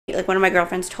like one of my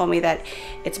girlfriends told me that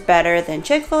it's better than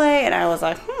Chick-fil-A, and I was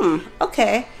like,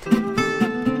 okay.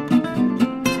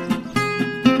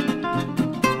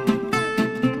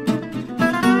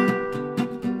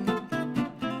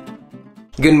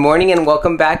 Good morning and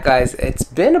welcome back, guys. It's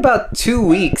been about 2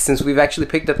 weeks since we've actually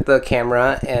picked up the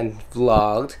camera and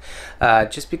vlogged,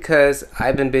 just because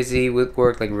I've been busy with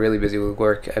work, like really busy with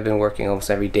work. I've been working almost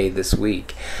every day this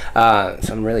week, so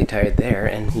I'm really tired there,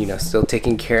 and you know, still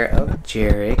taking care of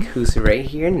Jarek, who's right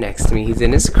here next to me. He's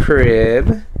in his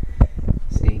crib.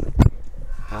 See,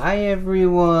 hi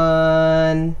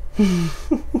everyone.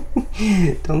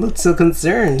 Don't look so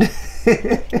concerned.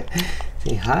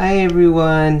 Say hi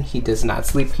everyone. He does not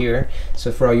sleep here,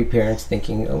 so for all you parents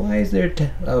thinking, oh, why is there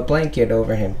a blanket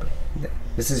over him,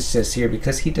 this is just here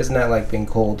because he does not like being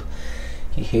cold.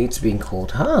 He hates being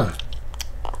cold, huh?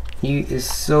 He is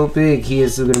so big. He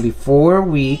is going to be 4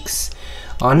 weeks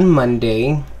on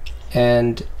Monday,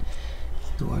 and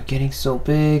you are getting so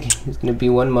big. He's going to be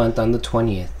 1 month on the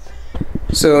 20th.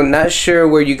 So not sure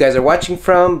where you guys are watching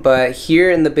from, but here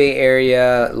in the Bay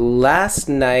Area last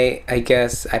night, I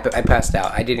guess I passed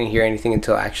out. I didn't hear anything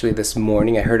until actually this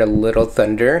morning. I heard a little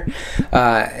thunder,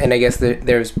 and I guess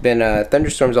there's been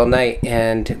thunderstorms all night,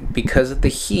 and because of the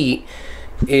heat,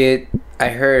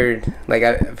 I've heard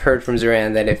from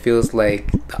Zoran that it feels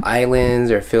like the islands,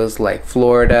 or it feels like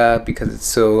Florida because it's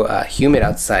so humid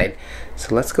outside.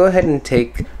 So let's go ahead and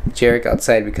take Jarek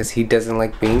outside because he doesn't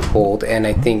like being cold, and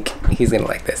I think he's gonna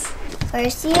like this.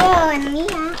 First you and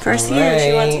Mia. First you,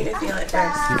 she wants you to feel it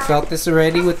first. You felt this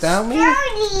already without me?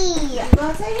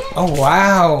 Oh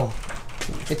wow!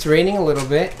 It's raining a little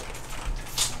bit.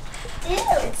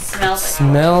 It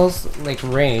smells like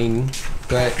rain,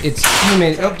 but it's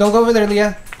humid. Oh, don't go over there,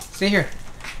 Leah. Stay here.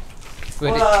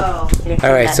 Whoa.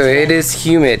 Alright, so it is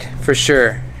humid for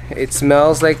sure. It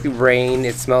smells like rain.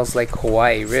 It smells like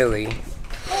Hawaii, really.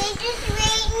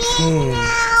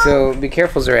 So be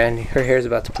careful, Zoran. Her hair is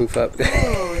about to poof up.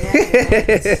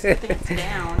 It's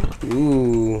down.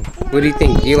 Ooh. What do you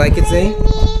think? Do you like it, Zay?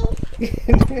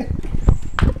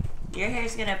 Your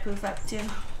hair's gonna poof up too.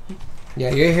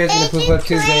 Yeah, your hair's gonna poof up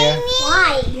too, Zaya.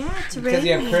 Why? Yeah, it's raining. Because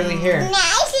you have curly hair.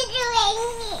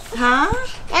 Huh?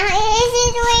 What about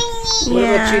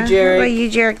you, Jarek? What about you,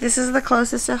 Jarek? This is the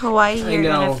closest to Hawaii you're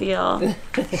gonna feel.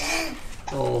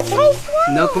 Oh,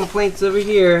 no complaints over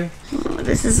here.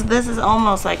 This is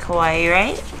almost like Hawaii,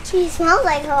 right? She smells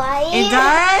like Hawaii. It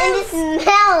does? And it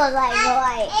smells like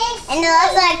Hawaii. And it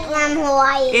looks like from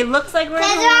Hawaii. It looks like we're in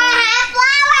Because Hawaii. we have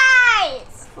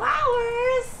flowers.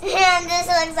 Flowers. And this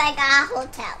looks like a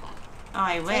hotel. Oh,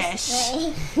 I wish.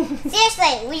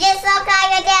 Seriously, we just look like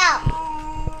a hotel.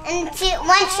 And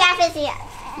one chef is here.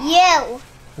 You.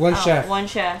 One chef. One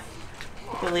chef.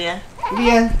 Leah.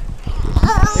 Leah.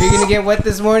 Are you gonna get wet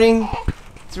this morning?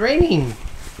 It's raining.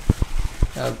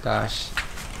 Oh gosh.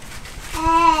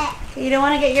 You don't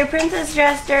want to get your princess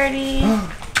dress dirty.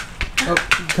 Oh,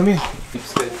 come here.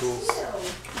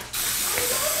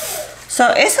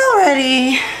 So it's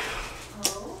already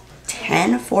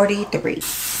 10:43.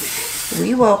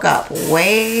 We woke up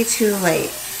way too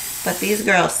late, but these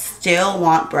girls still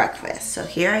want breakfast. So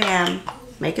here I am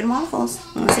making waffles.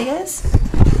 Wanna see, guys?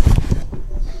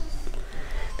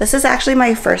 This is actually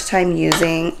my first time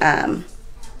using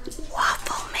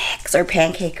waffle mix or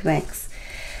pancake mix.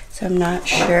 So I'm not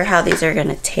sure how these are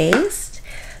gonna taste,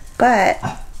 but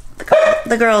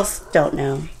the girls don't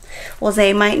know. Well,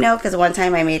 Zay might know because one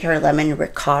time I made her lemon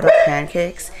ricotta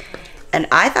pancakes and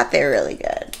I thought they were really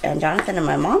good. And Jonathan and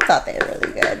my mom thought they were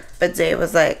really good. But Zay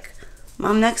was like,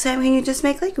 Mom, next time can you just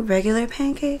make like regular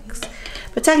pancakes?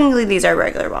 But technically these are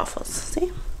regular waffles,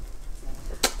 see?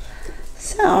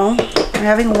 So, we're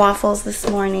having waffles this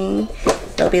morning.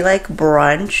 It'll be like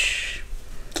brunch.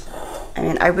 I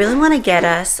mean, I really want to get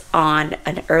us on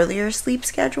an earlier sleep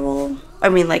schedule. I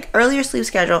mean, like earlier sleep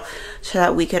schedule so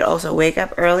that we could also wake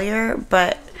up earlier.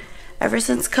 But ever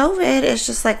since COVID, it's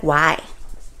just like, why?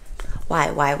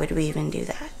 Why would we even do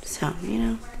that? So, you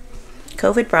know,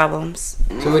 COVID problems.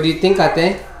 So what do you think,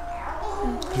 Ate?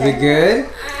 Is it good?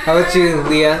 How about you,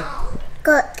 Leah?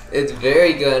 Good. It's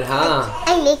very good, huh?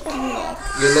 I'm licking it.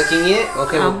 You're licking it?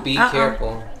 Okay, well be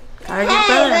careful. Hey,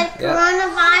 but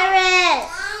coronavirus.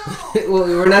 Well,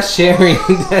 we're not sharing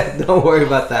that. Don't worry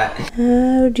about that.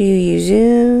 How do you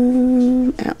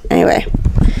zoom out? Anyway.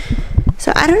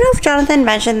 So I don't know if Jonathan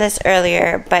mentioned this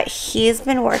earlier, but he's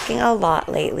been working a lot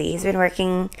lately. He's been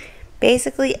working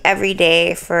basically every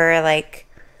day for like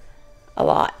a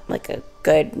lot, like a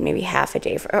good maybe half a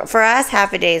day. For us,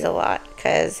 half a day is a lot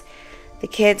because the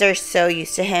kids are so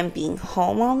used to him being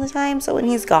home all the time. So when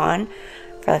he's gone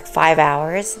for like 5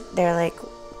 hours, they're like,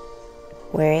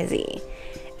 Where is he?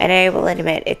 And I will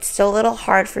admit, it's still a little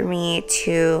hard for me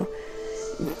to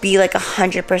be like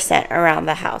 100% around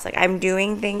the house. Like, I'm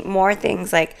doing more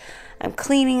things, like I'm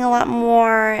cleaning a lot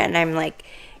more, and I'm like,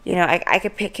 you know, I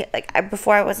could pick it, like,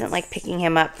 before I wasn't like picking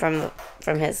him up from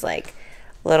his like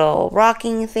little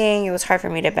rocking thing. It was hard for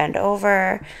me to bend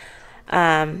over.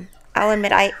 I'll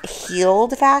admit I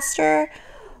healed faster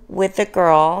with the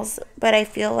girls, but I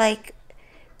feel like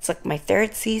it's like my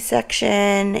 3rd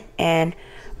C-section, and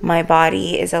my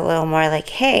body is a little more like,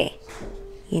 hey,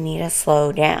 you need to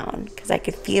slow down, because I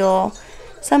could feel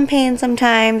some pain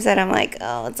sometimes that I'm like,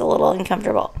 oh, it's a little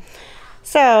uncomfortable.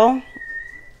 So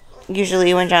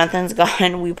usually when Jonathan's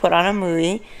gone, we put on a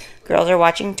movie. Girls are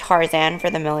watching Tarzan for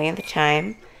the millionth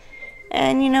time,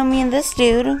 and you know, me and this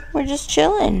dude, we're just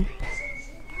chilling.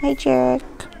 Hi, Jarek.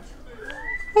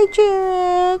 Hi,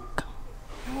 Jarek.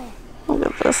 Look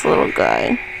at this little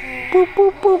guy. Boop,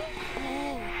 boop, boop.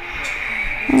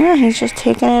 Yeah, he's just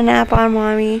taking a nap on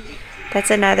mommy. That's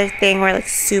another thing. We're like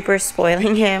super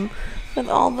spoiling him with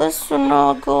all the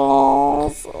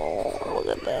snuggles. Oh,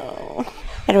 look at that.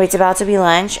 Anyway, it's about to be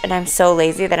lunch, and I'm so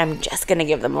lazy that I'm just going to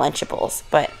give them Lunchables.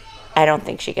 But I don't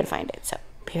think she can find it, so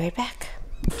be right back.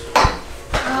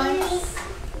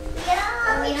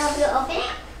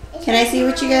 Can I see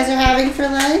what you guys are having for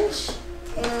lunch?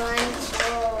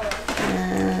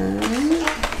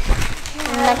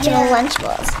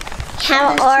 Lunchables.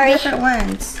 Have two different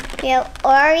ones. We have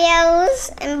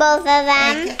Oreos in both of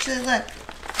them. Actually, look.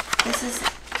 This is.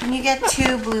 Can you get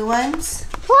 2 blue ones?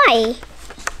 Why?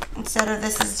 Instead of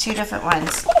this is 2 different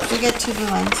ones. You get 2 blue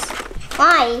ones.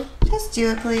 Why? Just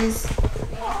do it, please.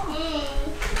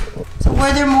 So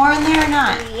were there more in there or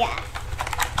not? Yeah.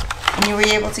 And you were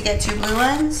able to get 2 blue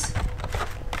ones?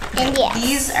 And yes.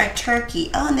 These are turkey.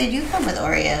 Oh, and they do come with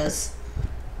Oreos.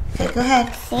 Okay, go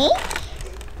ahead. See?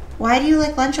 Why do you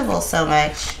like Lunchables so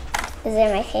much? Because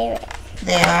they're my favorite.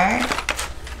 They are?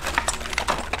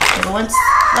 The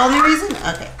only reason?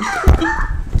 Okay.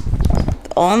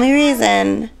 The only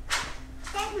reason,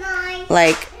 That's mine.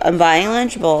 like, I'm buying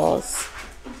Lunchables,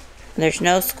 and there's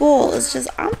no school, it's just,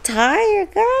 I'm tired,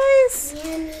 guys.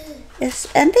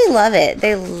 And they love it.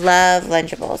 They love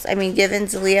Lunchables. I mean, given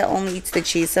Zalia only eats the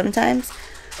cheese sometimes,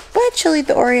 but she'll eat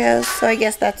the Oreos, so I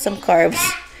guess that's some carbs.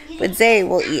 But Zay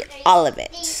will eat all of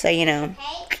it. So, you know,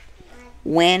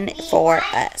 win for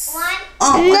us.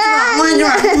 Oh,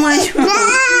 what's wrong?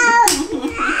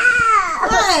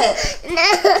 What?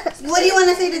 No. What do you want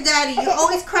to say to Daddy? You're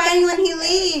always crying when he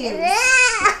leaves.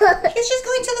 No. He's just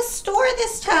going to the store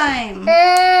this time.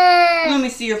 Let me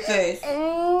see your face.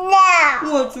 No.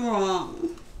 What's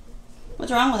wrong?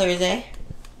 What's wrong with her, Zay?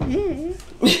 Mm.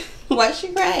 Why is she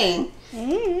crying?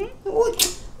 Mm. What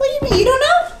do you mean? You don't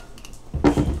know?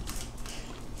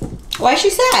 Why is she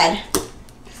sad?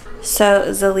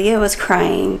 So Zalia was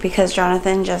crying because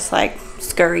Jonathan just like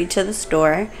scurried to the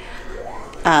store.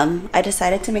 I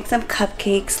decided to make some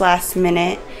cupcakes last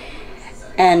minute,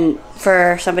 and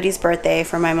for somebody's birthday,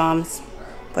 for my mom's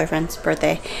boyfriend's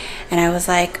birthday, and I was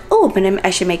like, oh, but I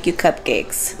should make you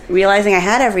cupcakes. Realizing I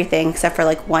had everything except for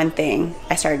like one thing,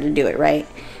 I started to do it right.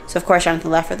 So of course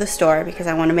Jonathan left for the store because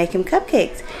I want to make him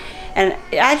cupcakes, and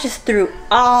I just threw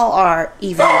all our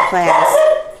evening plans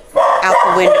out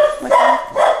the window. What's that?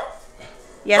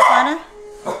 Yes, Lana?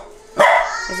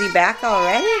 Is he back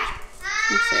already?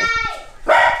 Let's see.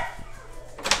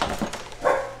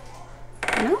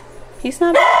 No, he's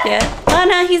not back yet.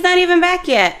 Lana, he's not even back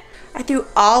yet. I threw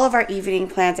all of our evening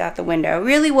plans out the window.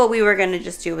 Really what we were going to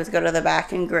just do was go to the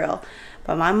back and grill.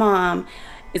 But my mom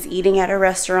is eating at a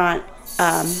restaurant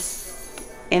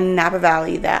in Napa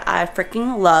Valley that I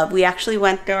freaking love. We actually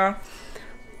went there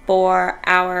for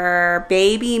our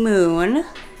baby moon,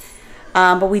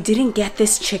 but we didn't get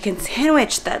this chicken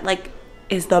sandwich that like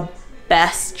is the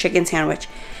best chicken sandwich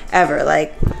ever.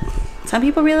 Like, some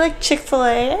people really like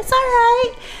Chick-fil-A. It's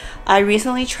alright. I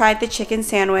recently tried the chicken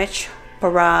sandwich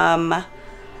from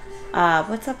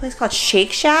what's that place called?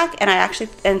 Shake Shack,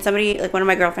 and somebody, like one of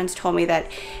my girlfriends, told me that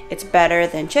it's better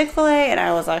than Chick-fil-A, and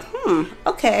I was like,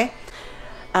 okay.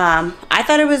 I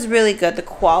thought it was really good. The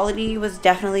quality was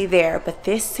definitely there, but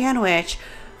this sandwich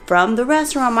from the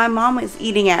restaurant my mom is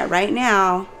eating at right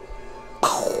now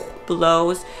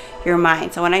blows your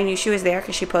mind. So when I knew she was there,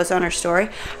 because she posted on her story,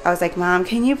 I was like, Mom,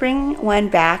 can you bring one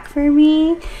back for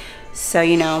me? So,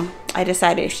 you know, I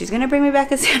decided if she's gonna bring me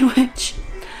back a sandwich,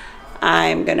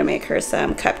 I'm gonna make her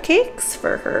some cupcakes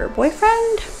for her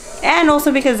boyfriend. And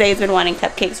also because Zay's been wanting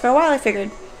cupcakes for a while, I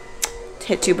figured to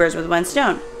hit 2 birds with 1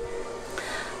 stone.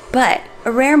 But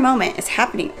a rare moment is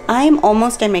happening. I'm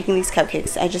almost done making these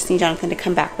cupcakes. I just need Jonathan to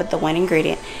come back with the one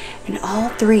ingredient. And all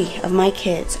 3 of my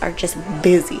kids are just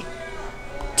busy.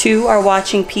 2 are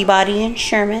watching Peabody and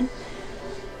Sherman,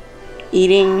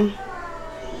 eating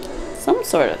some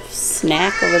sort of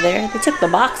snack over there. They took the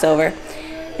box over.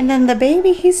 And then the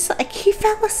baby, he's like, he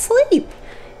fell asleep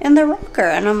in the rocker.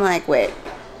 And I'm like, wait,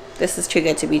 this is too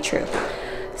good to be true.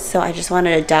 So I just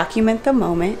wanted to document the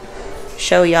moment,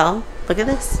 show y'all. Look at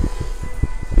this.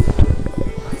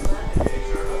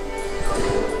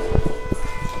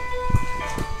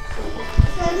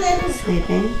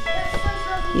 Sleeping.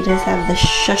 He does have the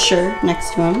shusher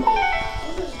next to him.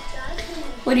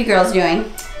 What are you girls doing?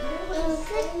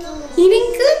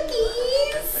 Eating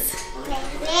cookies.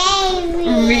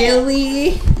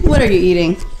 Really? What are you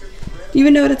eating? Do you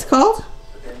even know what it's called?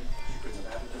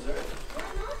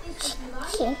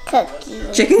 Chicken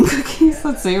cookies. Chicken cookies.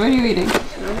 Let's see. What are you eating?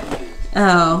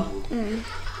 Oh,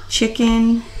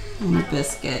 chicken and a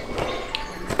biscuit.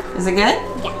 Is it good?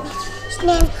 Yeah. It's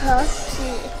named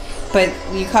cookie. But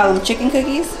you call them chicken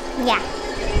cookies? Yeah.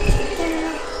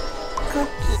 Cookie.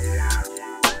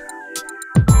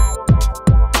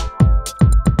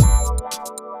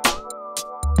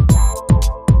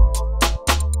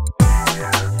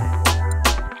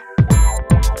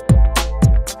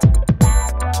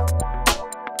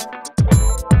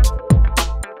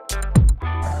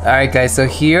 Alright guys, so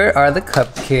here are the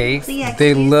cupcakes. Yeah,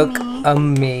 they look me.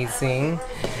 amazing.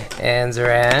 And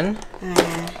Zoran,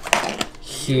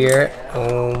 here,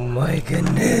 oh my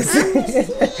goodness.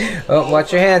 Oh,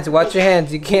 watch your hands,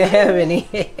 you can't have any.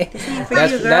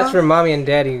 That's for mommy and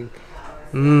daddy.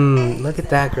 Look at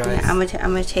that, guys. Yeah, I'm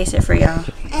gonna taste it for y'all.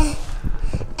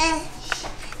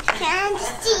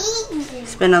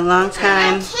 It's been a long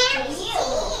time.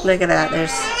 Look at that.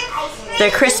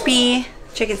 They're crispy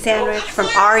chicken sandwich from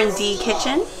R+D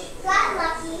Kitchen.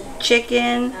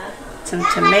 Chicken, some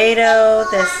tomato.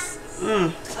 This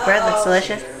bread looks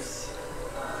delicious.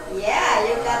 Yeah,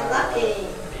 you got lucky.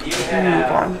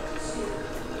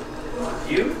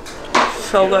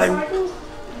 So good.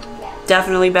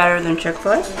 Definitely better than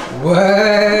Chick-fil-A.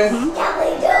 What?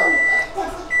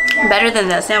 Better than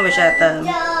that sandwich at the,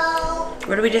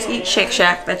 where do we just eat? Shake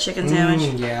Shack, that chicken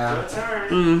sandwich. Yeah.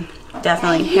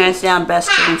 Definitely, hands down, best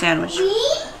chicken sandwich.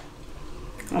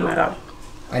 Oh my god.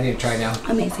 I need to try now.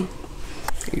 Amazing.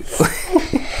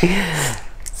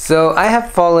 So I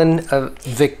have fallen a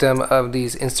victim of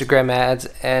these Instagram ads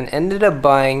and ended up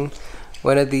buying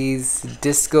one of these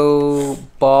disco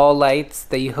ball lights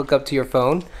that you hook up to your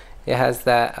phone. It has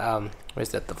that, what is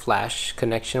that, the flash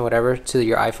connection, whatever, to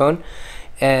your iPhone.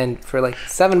 And for like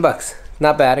 $7.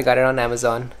 Not bad, I got it on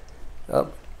Amazon. Oh,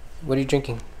 what are you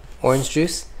drinking? Orange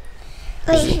juice?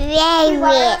 My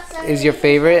favorite. Is your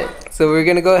favorite? So we're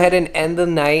gonna go ahead and end the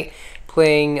night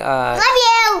playing Love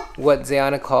you. what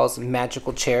Zayana calls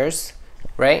magical chairs,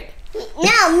 right?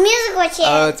 No, musical chairs.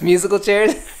 Oh, it's musical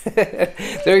chairs? So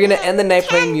we're gonna end the night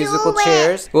playing musical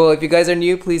chairs. Well, if you guys are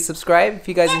new, please subscribe. If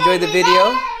you guys enjoyed the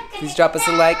video, please drop us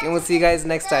a like, and we'll see you guys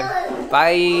next time.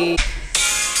 Bye!